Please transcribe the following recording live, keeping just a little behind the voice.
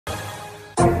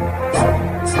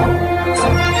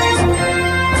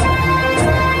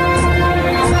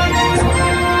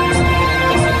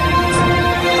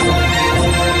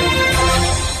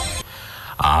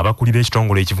Abakulira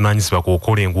ekitongole ekivunaanyizibwa ku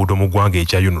kukola enguudo mu ggwanga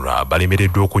ekya Unra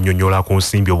balemereddwa okunnyonnyola ku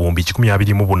nsimbi obuwumbi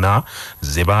 24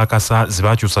 ze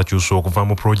baakyusakyusa okuva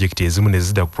mu pulojekiti ezimu ne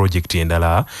zidda ku pulojekiti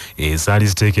endala ezaali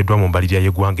ziteekeddwa mu mbalirira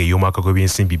y'eggwanga ey'omwaka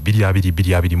gw'ebyensimbi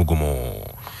 2021.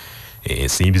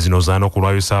 Ensimbi zino zaana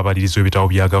okulwayo ssaabalirizi w'ebitabo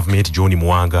bya gavumenti John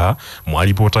Muwanga mu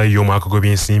alipoota ye y'omwaka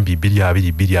gw'ebyensimbi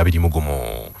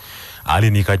 2021.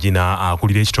 Aleni Kajina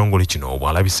akulira ekitongole kino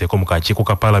bw'alabiseeko mu kakiiko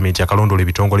ka paalamenti akalondola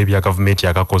ebitongole bya gavumenti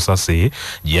akakosase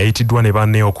gye yayitiddwa ne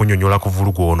banne okunnyonnyola ku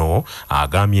vulugu ono,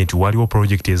 agambye nti waliwo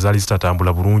pulojekiti ezaali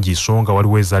zitatambula bulungi so nga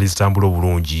waliwo ezaali zitambula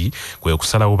obulungi, kwe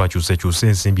kusalawo bakyusekyuse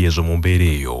ensimbi ezo mu mbeera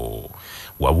eyo.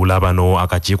 Wabula bano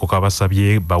akakiiko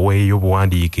kabasabye baweeyo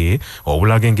buwandiike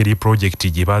obulaga engeri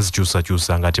pulojekiti gye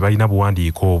baazikyusakyusa nga tebalina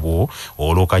buwandiike obwo,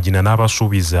 olwo Kajina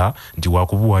n'abasuubiza nti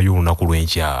waakubuwaayo olunaku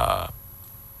lw'enkya.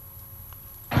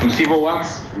 To civil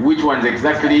works, which ones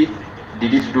exactly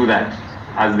did it do that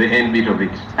as the end bit of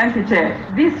it? Thank you, Chair.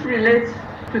 This relates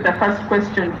to the first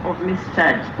question of Ms.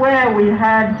 Chad, where we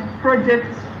had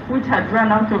projects which had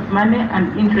run out of money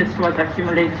and interest was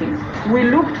accumulating. We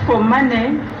looked for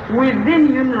money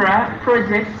within Unra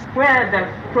projects where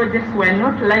the projects were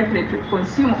not likely to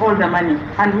consume all the money,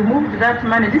 and we moved that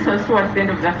money, this was towards the end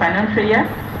of the financial year,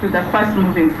 to the fast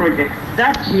moving projects.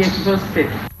 That we exhausted.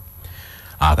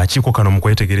 Akakiiko kano mu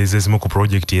kwetegereza ezimu ku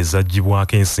pulojekiti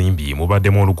ezaggyibwako ensimbi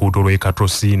mubaddemu oluguudo lw'e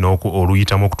Katosi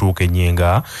oluyitamu okutuuka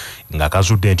Enyenga, nga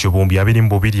kazudde nti obuwumbi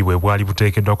 22 bwe bwali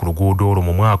buteekeddwa ku luguudo olwo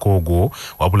mu mwaka ogwo,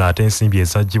 wabula ate ensimbi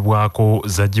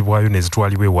zaggibwayo ne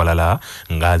zitwalibwa ewalala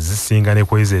nga zisinga ne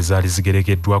ku ezo ezaali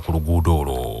zigerekeddwa ku luguudo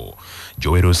olwo.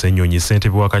 Joel Ssenyonyi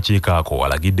ssentebe w'akakiiko ako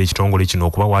alagidde ekitongole kino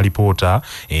okuba wa alipoota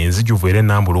enzijuvu era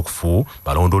ennambulukufu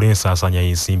balondole ensaasanya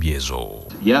y'ensimbi ezo.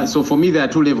 Yeah, so for me there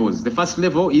are two levels. The first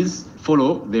level is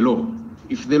follow the law.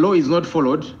 If the law is not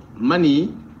followed, money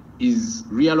is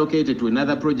reallocated to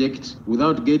another project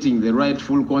without getting the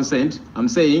rightful consent. I'm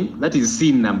saying that is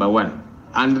sin number 1.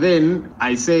 And then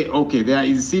I say, okay, there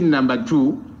is sin number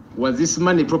 2. Was this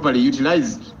money properly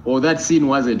utilized, or that sin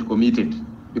wasn't committed?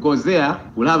 Because there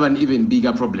we'll have an even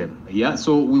bigger problem. Yeah,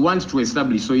 so we want to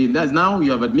establish. So now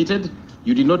you have admitted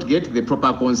you did not get the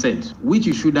proper consent, which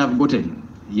you should have gotten.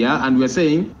 Yeah, and we're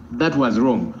saying that was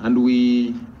wrong, and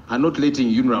we are not letting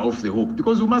Unra off the hook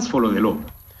because we must follow the law.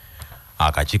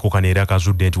 Akakiiko kano era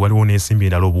kazudde nti waliwo n'ensimbi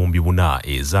endala obuwumbi 4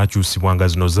 ezaakyusibwa nga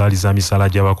zino zaali za misaala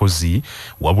gy'abakozi,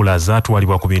 wabula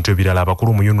zaatwalibwa ku bintu ebirala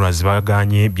abakulu mu Unra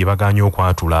bye bagaanye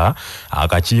okwatula.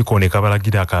 Akakiiko ne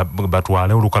kabalagira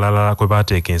batwale olukalala kwe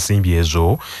baateeka ensimbi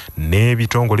ezo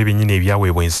n'ebitongole byennyini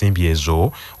ebyaweebwa ensimbi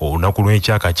ezo, olunaku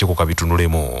lw'enkya akakiiko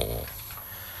kabitunulemu.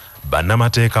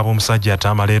 Bannamateeka b'omusajja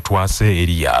Tamale Twase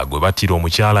Eria gwe battira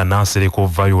omukyala Nansereko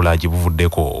Viola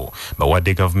gibuvuddeko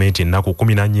bawadde gavumenti ennaku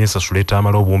 14 esasule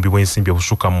Tamale obuwumbi bw'ensimbi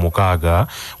obusukka mu 6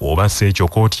 oba ekyo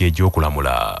kkooti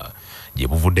egy'okulamula. Gye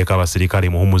buvuddeko abasirikale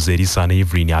Muhumuza Elisa ne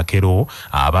Evelyn Akero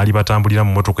abaali batambulira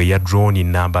mu mmotoka eya drone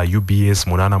namba UBS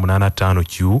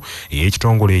 885Q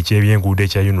ey'ekitongole eky'ebyenguudo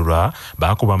ekya Unra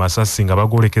baakuba amasasi nga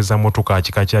bagolekeza mmotoka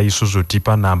kika kya Isuzu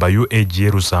tipa namba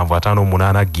UAG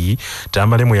 758G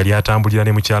Tamale mwe yali atambulira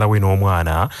ne mukyala we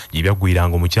n'omwana gye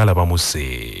byaggwiranga omukyala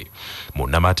bamusse.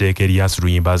 Munnamateeka Erias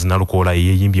Luyimbazi Nalukoola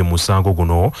eyeeyimbye mu musango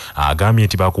guno agambye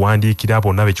nti bakuwandiikira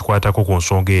bonna bekikwatako ku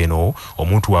nsonga eno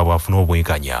omuntu waabwe afuna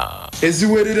obwenkanya.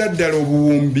 Eziwerera ddala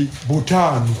obuwumbi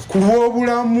 5 ku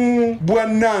lw'obulamu bwa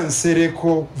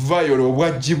Nansereko Viola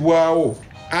obwaggyibwawo,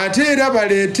 ate era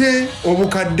baleete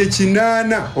obukadde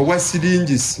 8 obwa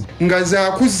siringisi nga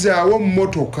zaakuzzaawo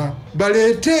mmotoka,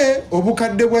 baleete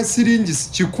obukadde bwa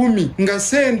siringisi 10 nga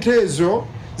sente ezo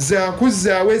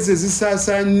zaakuzzaawo ezo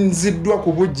zisaasaanyiziddwa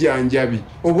ku bujjanjabi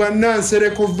obwa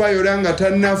Nansereko Viola nga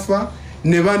tannafa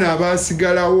ne bana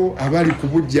abaasigalawo abali ku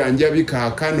bujjanjabi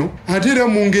kaakano, ate era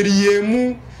mu ngeri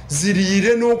y'emu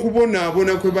ziriire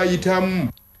n'okubonaabona kwe bayitamu.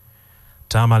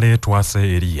 Tamale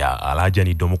Twase Eria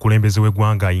alaajanidde omukulembeze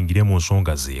w'eggwanga ayingire mu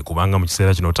nsonga ze kubanga mu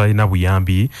kiseera kino talina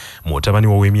buyambi. Mutabani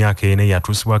we w'emyaka 4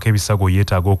 yatuusibwako ebisago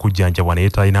yeetaaga okujjanjabwa naye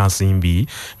talina nsimbi,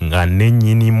 nga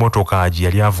nennyini mmotoka gye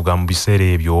yali avuga mu biseera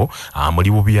ebyo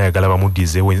amuli bubi ayagala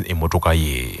bamuddizeewo emmotoka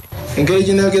ye. Engeri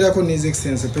gye nayogerako ne His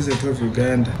Excellency President of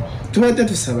Uganda, tubadde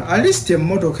tusaba at least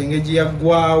emmotoka engeri gye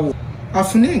yaggwawo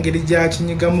afune engeri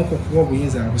gy'akinyigamuko kuba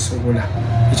obuyinza abusobola.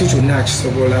 Ekyo kyonna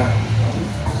akisobola.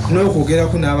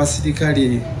 N'okwogerako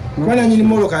n'abasirikale kubana nyini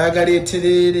mmotoka ayagala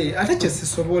etereere ate kye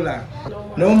sisobola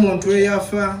n'omuntu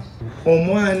eyafa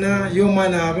omwana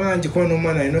y'omwana abangi kuba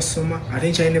n'omwana alina osoma ate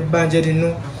nkyalina ebbanja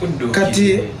lino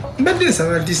kati mbadde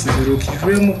nsaba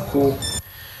disizirukirwemukko.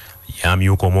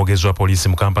 Yamyuka omwogezi wa poliisi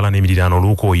mu Kampala n'emiriraano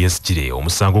Luuka Owyesigire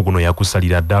omusango guno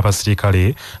yakusalira dda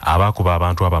abasirikale abakuba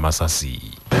abantu abamasasi.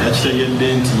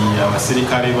 Yakitegedde nti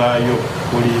abasirikale baayo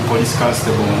kuli police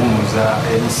constable Muhumuza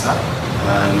Elisa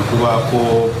nekubaako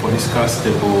police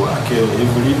constable Akeo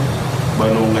Evelyn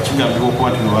bano nga kigambibwa okuba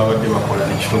nti no babadde bakola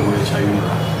n'ekitongole kya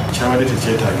Unra. Kyabadde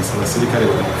tekyetaagisa abasirikale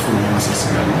bano kufulumya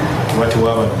amasasi gano kuba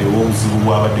tewabaddewo obuzibu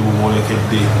bwabadde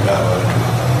bubwolekedde ng'abantu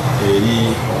eri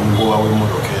omugoba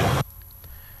w'emmotoka.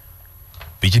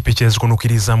 Pikipiki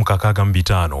ezikunukiriza mu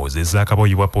 65 ze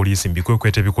zaakaboyibwa poliisi mu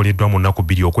bikwekweto ebikoleddwa mu nnaku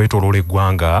 2 okwetooloola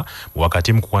eggwanga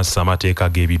wakati mu kukwasisa amateeka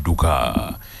g'ebidduka.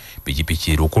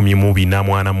 Pikipiki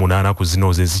 148 ku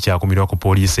zino ze zikyakumirwa ku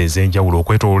poliisi ez'enjawulo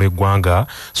okwetooloola eggwanga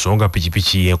so nga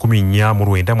pikipiki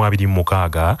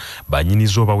 4,926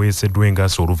 bannyinizo baweeseddwa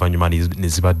engaasi oluvannyuma ne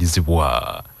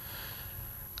zibaddizibwa.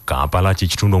 Kampala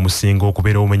kikitundu omusinga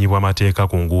okubeera obumenyi bw'amateeka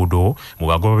ku nguudo mu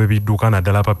bagoba b'ebidduka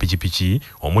naddala pa pikipiki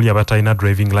omuli abatalina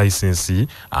driving license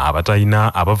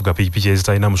abavuga pikipiki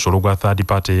ezitalina musolo gwa third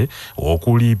party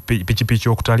okuli pikipiki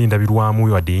okutalinda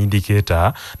birwamu wadde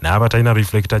indicator n'abatalina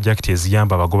reflector jacket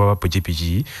eziyamba abagoba ba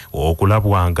pikipiki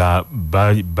okulabwa nga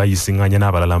bayisinganya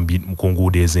n'abalala ku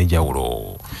nguudo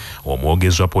ez'enjawulo.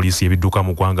 Omwogezi wa poliisi y'ebidduka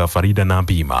mu ggwanga Farida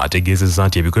Nampiima ategeezezza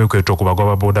nti ebikwekweto ku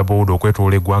bagoba boodabooda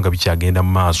okwetoola eggwanga bikyagenda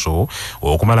mu maaso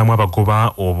okumalamu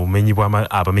abagoba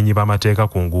abamenyi b'amateeka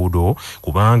ku nguudo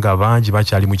kubanga bangi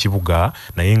bakyali mu kibuga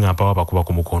naye nga mpawo abakuba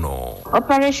ku mukono.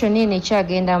 Operation eno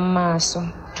ekyagenda mu maaso.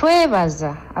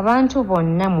 Twebaza abantu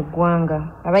bonna mu ggwanga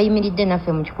abayimiridde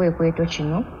naffe mu kikwekweto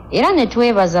kino era ne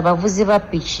twebaza abavuzi ba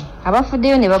piki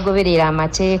abafuddeyo ne bagoberera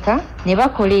amateeka ne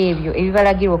bakola ebyo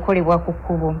ebibalagirwa okukolebwa ku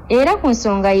kkubo. Era ku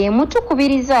nsonga y'emu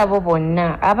tukubiriza abo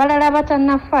bonna abalala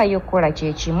abatannafaayo okukola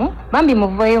kyekimu bambi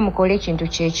muveeyo mukole ekintu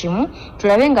kyekimu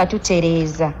tulabe nga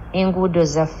tutereeza enguudo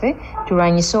zaffe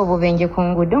tulwanyise obubenje ku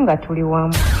nguudo nga tuli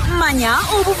wamu. Manya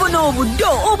obuvuna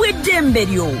obuddo obw'eddembe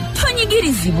lyo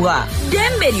tonyigirizibwa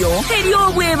ddembe lyo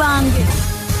ery'obwebange.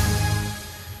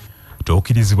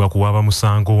 Tokkirizibwa kuwaaba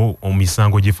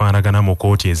omisango gifaanagana mu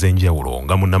kooti ez'enjawulo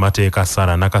nga munnamateeka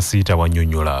Sara Nakasiita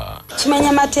wannyonnyola. Kimanya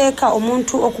amateeka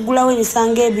omuntu okugulawo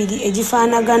emisango ebiri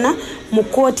egifaanagana mu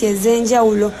kooti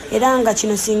ez'enjawulo era nga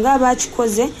kino singa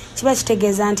abakikoze kiba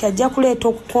kitegeeza nti ajja kuleeta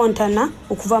okukontana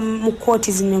okuva mu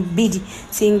kooti zino bbiri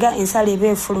singa ensala eba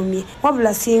efulumye.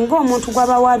 Wabula singa omuntu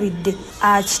gw'abawaabidde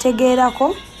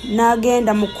akitegeerako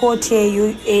n'agenda mu kooti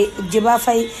eyo gye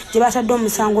batadde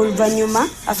omusango oluvannyuma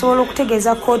asobola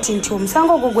okutegeeza kooti nti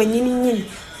omusango ogwo gwennyini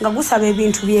nga gusaba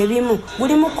ebintu bye bimu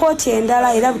guli mu kooti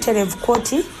endala era butereevu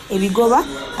kooti ebigoba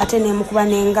ate n'emukuba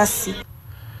n'engassi.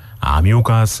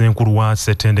 Amyuka Ssenkulu wa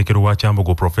ssettendekero wa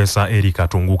Kyambogo Profesa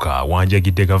Katunguka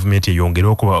wanjagidde gavumenti eyongere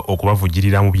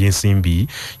okubavujjirira mu by'ensimbi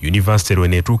University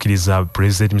lweneetuukiriza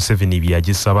President Museveni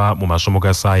byagisaba mu masomo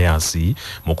ga saayansi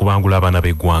mu kubangula abaana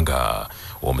b'eggwanga.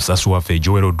 Omusasi waffe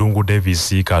Joel Odungu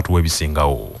Davis katuwa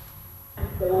ebisingawo.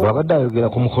 Bw'abadde ayogera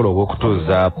ku mukolo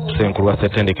ogw'okutuuza Ssenkulu wa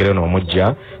ssettendekero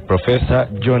n'omujja Profesa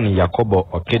John Yakobo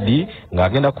Okedi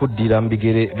ng'agenda kuddira mu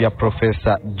bigere bya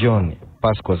Profesa John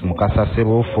Pascos Mukasa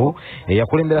Sebuufu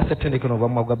eyakulembera ssettendekero okuva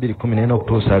mu mwaka 2014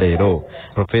 okutuusa leero.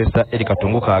 Profesa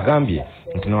Katunguka agambye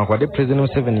nti newankubadde President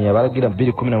Museveni yabalagira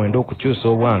 2019 okukyusa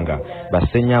obwanga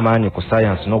bassenya amaanyi ku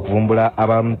saayansi n'okuvumbula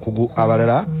abamukugu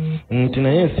abalala nti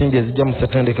naye ensimbi ezijja mu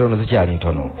ssettendekero no zikyali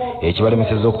ntono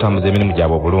ekibalemesezza okutambuza emirimu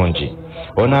gyabwe obulungi.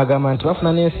 Ono agamba nti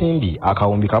bafuna n'ensimbi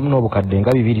akawumbi kamu n'obukadde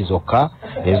nga 2 zokka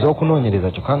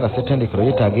ez'okunoonyereza kyokka nga ssettendekero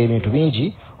yeetaaga ebintu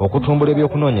bingi okutumbula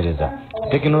ebyokunoonyereza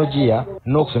tekinologiya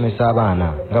n'okusomesa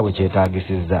abaana nga bwe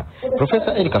kyetaagisizza.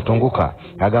 Profesa Katunguka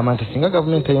agamba nti singa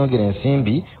gavumenti eyongera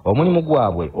ensimbi omulimu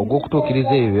gwabwe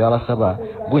ogw'okutuukiriza ebyo byabasaba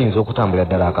guyinza okutambulira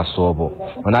ddala akasoobo.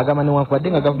 Ono agamba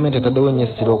newankubadde nga gavumenti etaddewo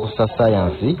ennyesiro okussa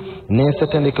saayansi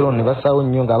n'ensettendekero ne basaawo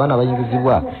nnyo ng'abaana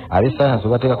bayingizibwa ab'e saayansi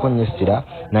bateekako ennyesira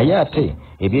naye ate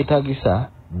ebyetaagisa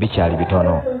bikyali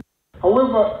bitono.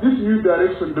 However, this new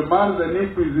direction demands an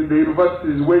increase in the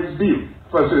university's wage bill,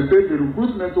 facilitate the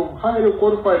recruitment of highly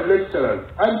qualified lecturers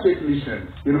and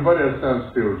technicians in various science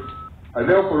fields. I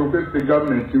therefore request the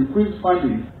government to increase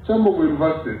funding to Kyambogo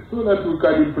University so that we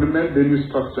can implement the new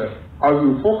structure as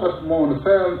we focus more on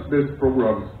science-based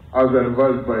programs as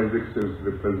advised by His Excellency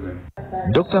the President.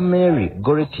 Dr. Mary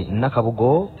Goreti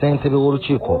Nakabugo, ssentebe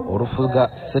w'olukiiko olufuga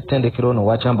ssettendekero ono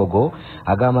wa Kyambogo,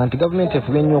 agamba nti gavumenti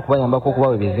efubye nnyo okubayambako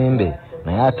okubawa ebizimbe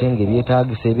naye ate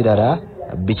ng'ebyetaagisa ebirala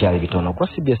bikyali bitono. Kwa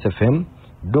CBS FM,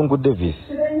 Dungu Davis,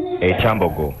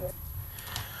 Kyambogo.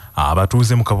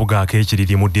 Abatuuze mu kabuga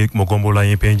ak'ekiriri mu ggombolola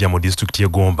y'Empenja mu disitulikiti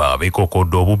y'Egomba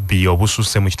beekokodde obubbi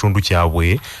obususse mu kitundu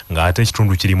kyabwe ng'ate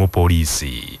ekitundu kirimu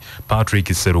poliisi.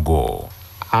 Patrick Serugo.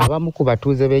 Abamu ku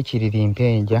batuuze b'ekiriri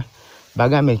Mpenja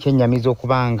bagamba ekyennyamiza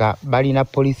okuba nga balina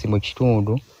poliisi mu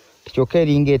kitundu kyokka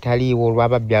eringa etaliiwo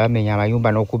olw'ababbi abamenya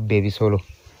amayumba n'okubba ebisolo.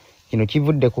 Kino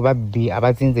kivudde ku babbi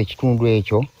abazinze ekitundu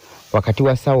ekyo wakati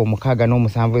wa ssaawa 6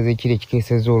 n'omusanvu ez'ekiro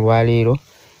ekikeesezza olwaleero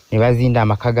ne bazinda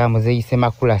amaka ga Muzeeyi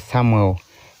Ssemakula Samuel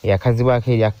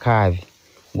eyakazibwako erya Kaavi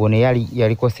ng'ono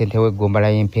yaliko ssente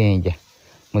w'eggombolola y'Empenja.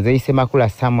 Muzeeyi Ssemakula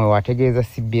Samuel ategeeza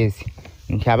CBS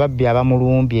nti ababbi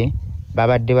abamulumbye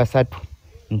babadde 3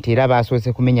 nti era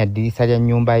baasoose kumenya ddirisa lya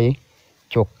nnyumba ye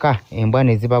kyokka embwa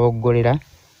ne zibaboggolera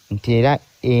nti era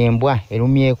embwa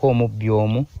erumyeko omubbi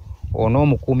omu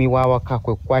on'omukuumi w'awaka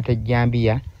kwe kukwata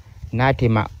ejjambiya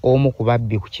n'atema omu ku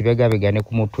babbi ku kibegabega ne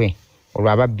ku mutwe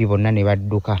olwo ababbi bonna ne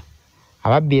badduka.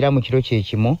 Ababbi era mu kiro kye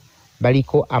kimu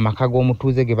baliko amaka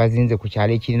g'omutuuze ge bazinze ku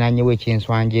kyalo ekirinaanyewo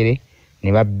eky'Enswanjere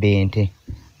ne babba ente.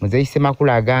 Muzeeyi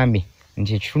Ssemakula agambye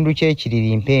nti ekitundu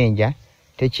ky'ekiriri Mpenja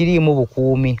tekiriimu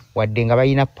bukuumi wadde nga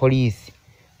balina poliisi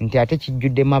nti ate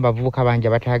kijjuddemu abavubuka bangi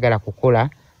abatayagala kukola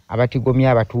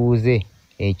abatigomya abatuuze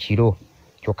ekiro.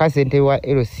 Kyokka ssentebe wa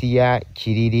LC ya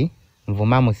Kiriri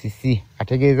Nvuma Musisi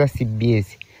ategeeza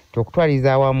CBS nti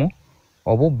okutwaliza awamu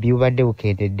obubbi bubadde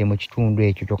bukendedde mu kitundu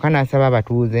ekyo kyokka n'asaba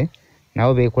abatuuze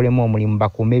nabo beekolemu omulimu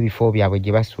bakuume ebifo byabwe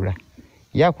gye basula.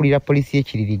 Yakulira poliisi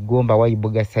y'Ekiriri Gomba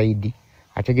Wayibuga Saidi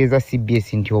ategeeza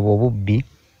CBS nti obwo obubbi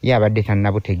ye abadde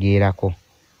tannabutegeerako.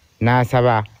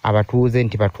 N'asaba abatuuze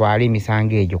nti batwale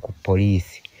emisango egyo ku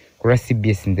poliisi. Ku lwa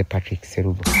CBS nze Patrick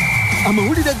Serubo.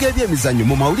 Amawulire g'ebyemizannyo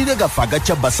mu mawulire gaffe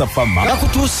agaca Basafama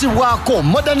gakutuusibwako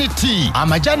Modernity,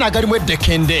 amajaani agalimu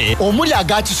eddekende omuli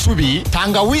aga kisubi,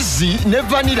 tangawizi ne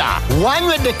vanira.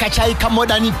 Wanywedde kacayi ka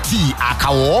Modernity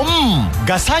akawoomu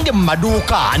gasange mu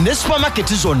maduuka ne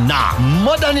supermarket zonna.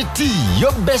 Modernity,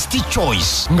 your best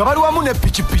choice. Nga bali wamu ne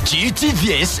pikipiki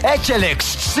TVS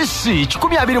HLX CC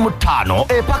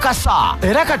 125 epakasa.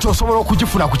 Era kati osobola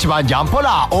okugifuna ku kibanja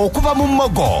mpola okuva mu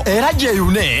Mogo era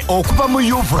gyeyune okuva mu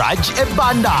Uvrage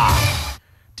ebanda.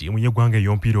 Tiimu y'eggwanga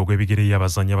ey'omupiira ogw'ebigere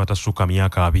y'abazannyi abatasukka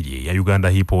myaka 2 ya Uganda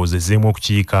Hippos ezzeemu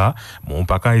okukiika mu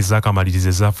mpaka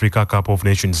ez'akamalirizo za Africa Cup of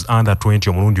Nations Under 20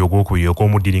 omulundi ogwokubiri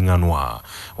ogw'omuddiringanwa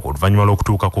oluvannyuma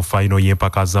lw'okutuuka ku final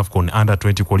y'empaka za AFCON Under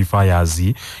 20 qualifiers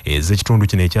ez'ekitundu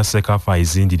kino ekya Sekafa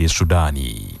ezindira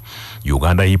Sudaani.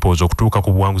 Uganda Hippos okutuuka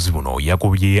ku buwanguzi buno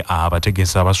yakubye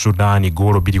abategesa aba Sudaani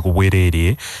goolo 2 ku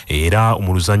bwereere era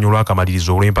mu luzannyo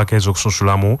lw'akamalirizo olw'empaka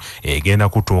ez'okususulamu egenda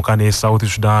kutuuka ne South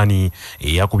Sudaani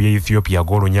yakubye Ethiopia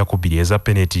goolo 4-2 eza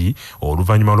penalty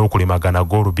oluvannyuma lw'okulemagana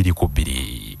goolo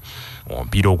 2-2.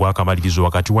 Omupiira ogw'akamalirizo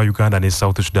wakati wa Uganda ne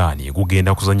South Sudan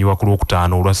gugenda kuzannyibwa ku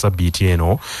Lwokutaano olwa ssabbiiti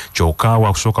eno kyokka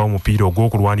wakusookawo omupiira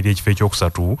ogw'okulwanira ekifo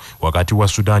ekyokusatu wakati wa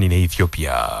Sudan ne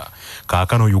Ethiopia.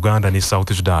 Kaakano Uganda ne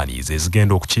South Sudan ze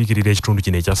zigenda okukiikirira ekitundu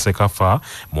kino ekya Sekafa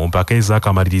mu mpaka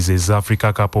ez'akamalirizo eza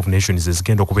Africa Cup of Nations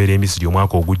ezigenda okubeera e Misiri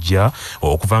omwaka ogujja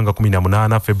okuva nga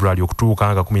 18 February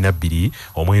okutuuka nga 12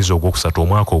 omwezi ogwokusatu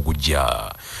omwaka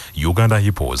ogujja. Uganda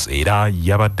Hippos era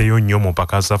yabaddeyo nnyo mu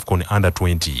mpaka za AFCON Under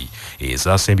 20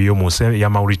 ezasembyeyo mu nsi ya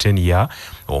Mauritania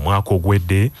omwaka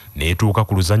ogwedde n'etuuka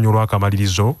ku luzannyo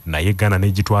lw'akamalirizo naye Ghana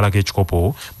n'egitwalako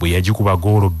ekikopo bwe yagikuba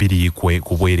goolo 2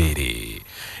 ku bwereere.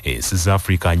 Ensi za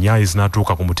Africa nya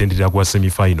ezinatuuka ku mutendera gwa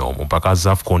semi-final mu mpaka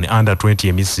za AFCON Under 20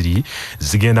 e Misiri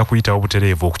zigenda kuyitawo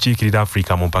butereevu okukiikirira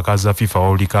Africa mu mpaka za FIFA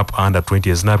World Cup Under 20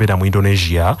 ezinabeera mu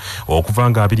Indonesia okuva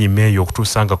nga 2 May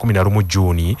okutuusa nga 11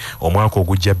 June omwaka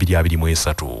ogujja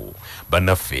 2023.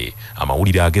 Bannaffe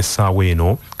amawulire ag'essaawa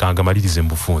eno kangamalirize mu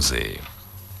bufunze.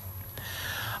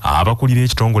 Abakulira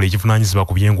ekitongole ekivunaanyizibwa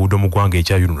ku by'enguudo mu ggwanga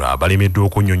ekya Unra balemeddwa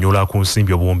okunnyonnyola ku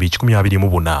nsimbi obuwumbi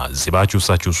 124 ze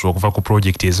baakyusakyusa okuva ku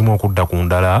pulojekiti ezimu okudda ku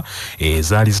ndala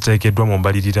ezaali ziteekeddwa mu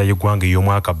mbalirira y'eggwanga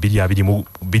ey'omwaka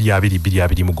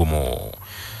 2021.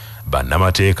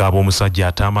 Bannamateeka ab'omusajja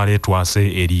Atamale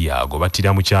Twase Elia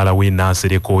gobattira mukyala we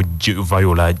Nansereko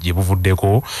Viola gye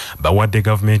buvuddeko bawadde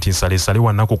gavumenti nsalesale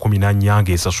wa nnaku 14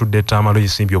 ng'esasudde Tamale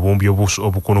ensimbi obuwumbi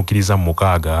obukunukiriza mu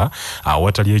 6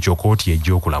 awatali ekyo kkooti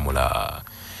ejja okulamula.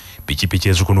 Pikipiki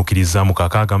ezikunukiriza mu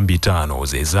 65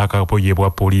 ze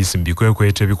zaakapoyebwa poliisi mu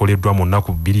bikwekweto ebikoleddwa mu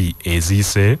nnaku 2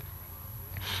 eziyise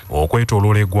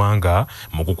okwetooloola eggwanga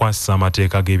mu kukwasisa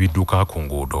amateeka g'ebidduka ku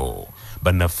nguudo.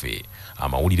 Bannaffe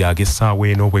amawulire ag'essaawa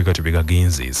eno bwe gatyo bye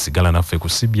gagenze sigala naffe ku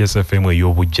CBS FM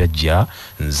ey'obujjajja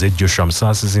nze Joshua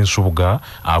Musaasizi Nsubuga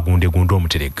agundegunde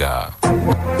omuterega.